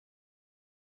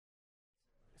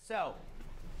So,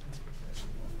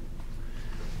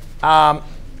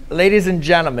 ladies and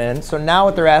gentlemen, so now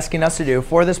what they're asking us to do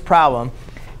for this problem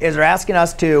is they're asking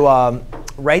us to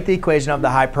write the equation of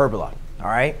the hyperbola. All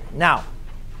right? Now,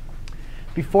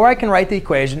 before I can write the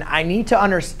equation, I need to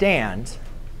understand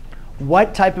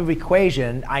what type of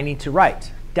equation I need to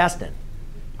write. Destin.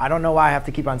 I don't know why I have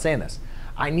to keep on saying this.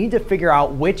 I need to figure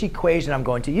out which equation I'm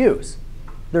going to use.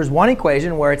 There's one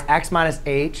equation where it's x minus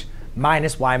h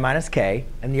minus y minus k,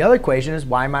 and the other equation is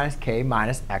y minus k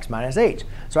minus x minus h.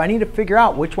 So I need to figure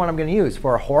out which one I'm going to use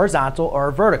for a horizontal or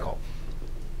a vertical.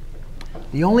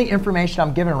 The only information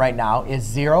I'm given right now is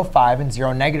 0, 5, and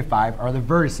 0, negative 5 are the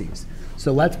vertices.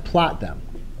 So let's plot them.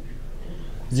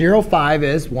 0, 5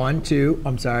 is 1, 2,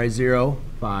 I'm sorry, 0,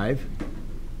 5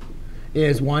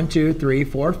 is 1, 2, 3,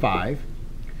 4, 5,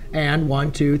 and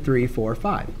 1, 2, 3, 4,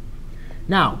 5.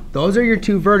 Now, those are your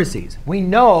two vertices. We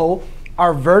know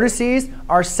our vertices,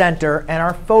 our center, and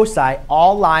our foci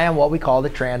all lie on what we call the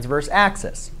transverse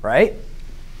axis, right?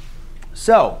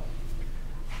 So,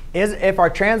 is our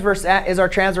transverse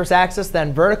axis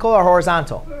then vertical or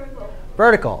horizontal? Vertical.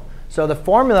 Vertical. So the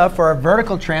formula for a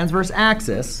vertical transverse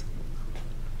axis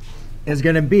is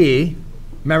going to be,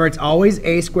 remember, it's always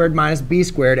a squared minus b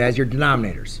squared as your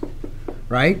denominators,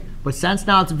 right? But since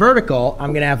now it's vertical,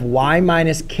 I'm going to have y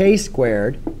minus k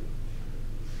squared.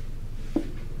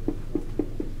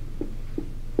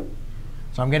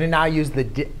 So I'm going to now use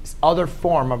the other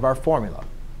form of our formula.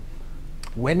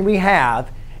 When we have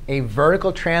a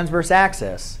vertical transverse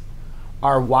axis,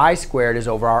 our y squared is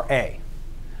over our a.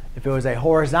 If it was a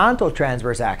horizontal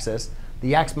transverse axis,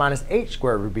 the x minus h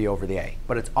squared would be over the a.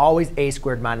 But it's always a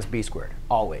squared minus b squared,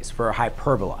 always, for a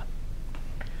hyperbola.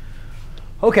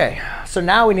 OK, so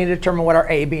now we need to determine what our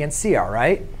a, b, and c are,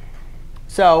 right?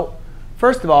 So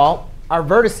first of all, our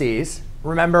vertices,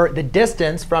 remember the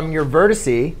distance from your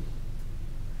vertice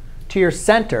to your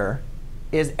center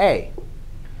is a.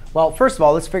 Well, first of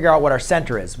all, let's figure out what our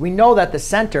center is. We know that the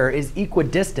center is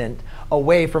equidistant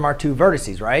away from our two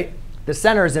vertices, right? The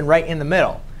center is right in the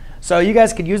middle. So you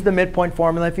guys could use the midpoint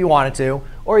formula if you wanted to,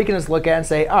 or you can just look at it and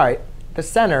say, all right, the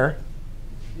center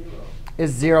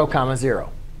is 0,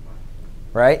 0,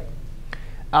 right?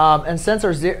 And since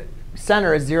our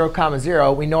center is 0,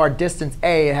 0, we know our distance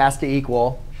a has to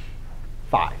equal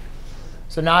 5.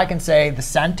 So now I can say the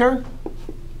center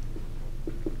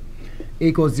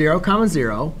equals 0,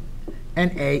 0,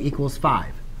 and a equals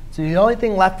 5. So the only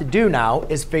thing left to do now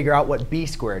is figure out what b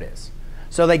squared is.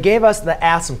 So they gave us the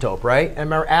asymptote, right? And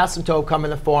remember, asymptote come in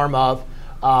the form of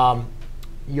for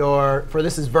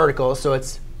this is vertical, so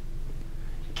it's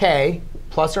k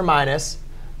plus or minus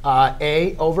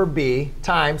a over b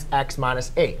times x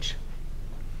minus h.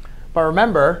 But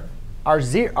remember,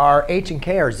 our h and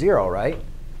k are 0, right?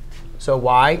 So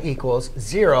y equals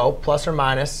 0 plus or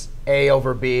minus a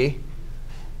over b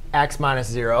x minus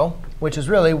 0, which is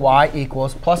really y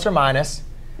equals plus or minus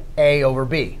a over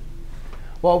b.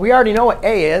 Well, we already know what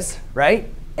a is, right?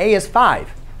 A is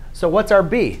 5. So what's our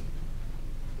b?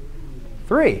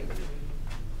 3.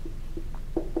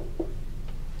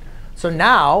 So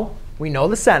now we know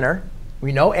the center,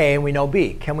 we know a, and we know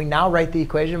b. Can we now write the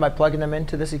equation by plugging them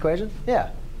into this equation?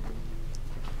 Yeah.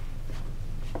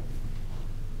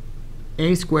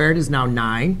 A squared is now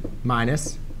 9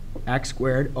 minus x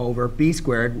squared over b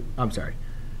squared. I'm sorry,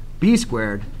 b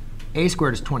squared. A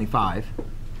squared is 25.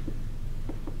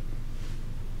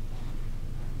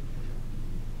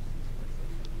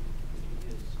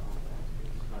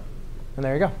 And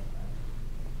there you go.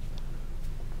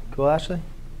 Cool, Ashley?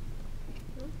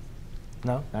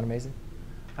 No? Not amazing?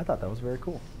 I thought that was very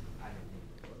cool.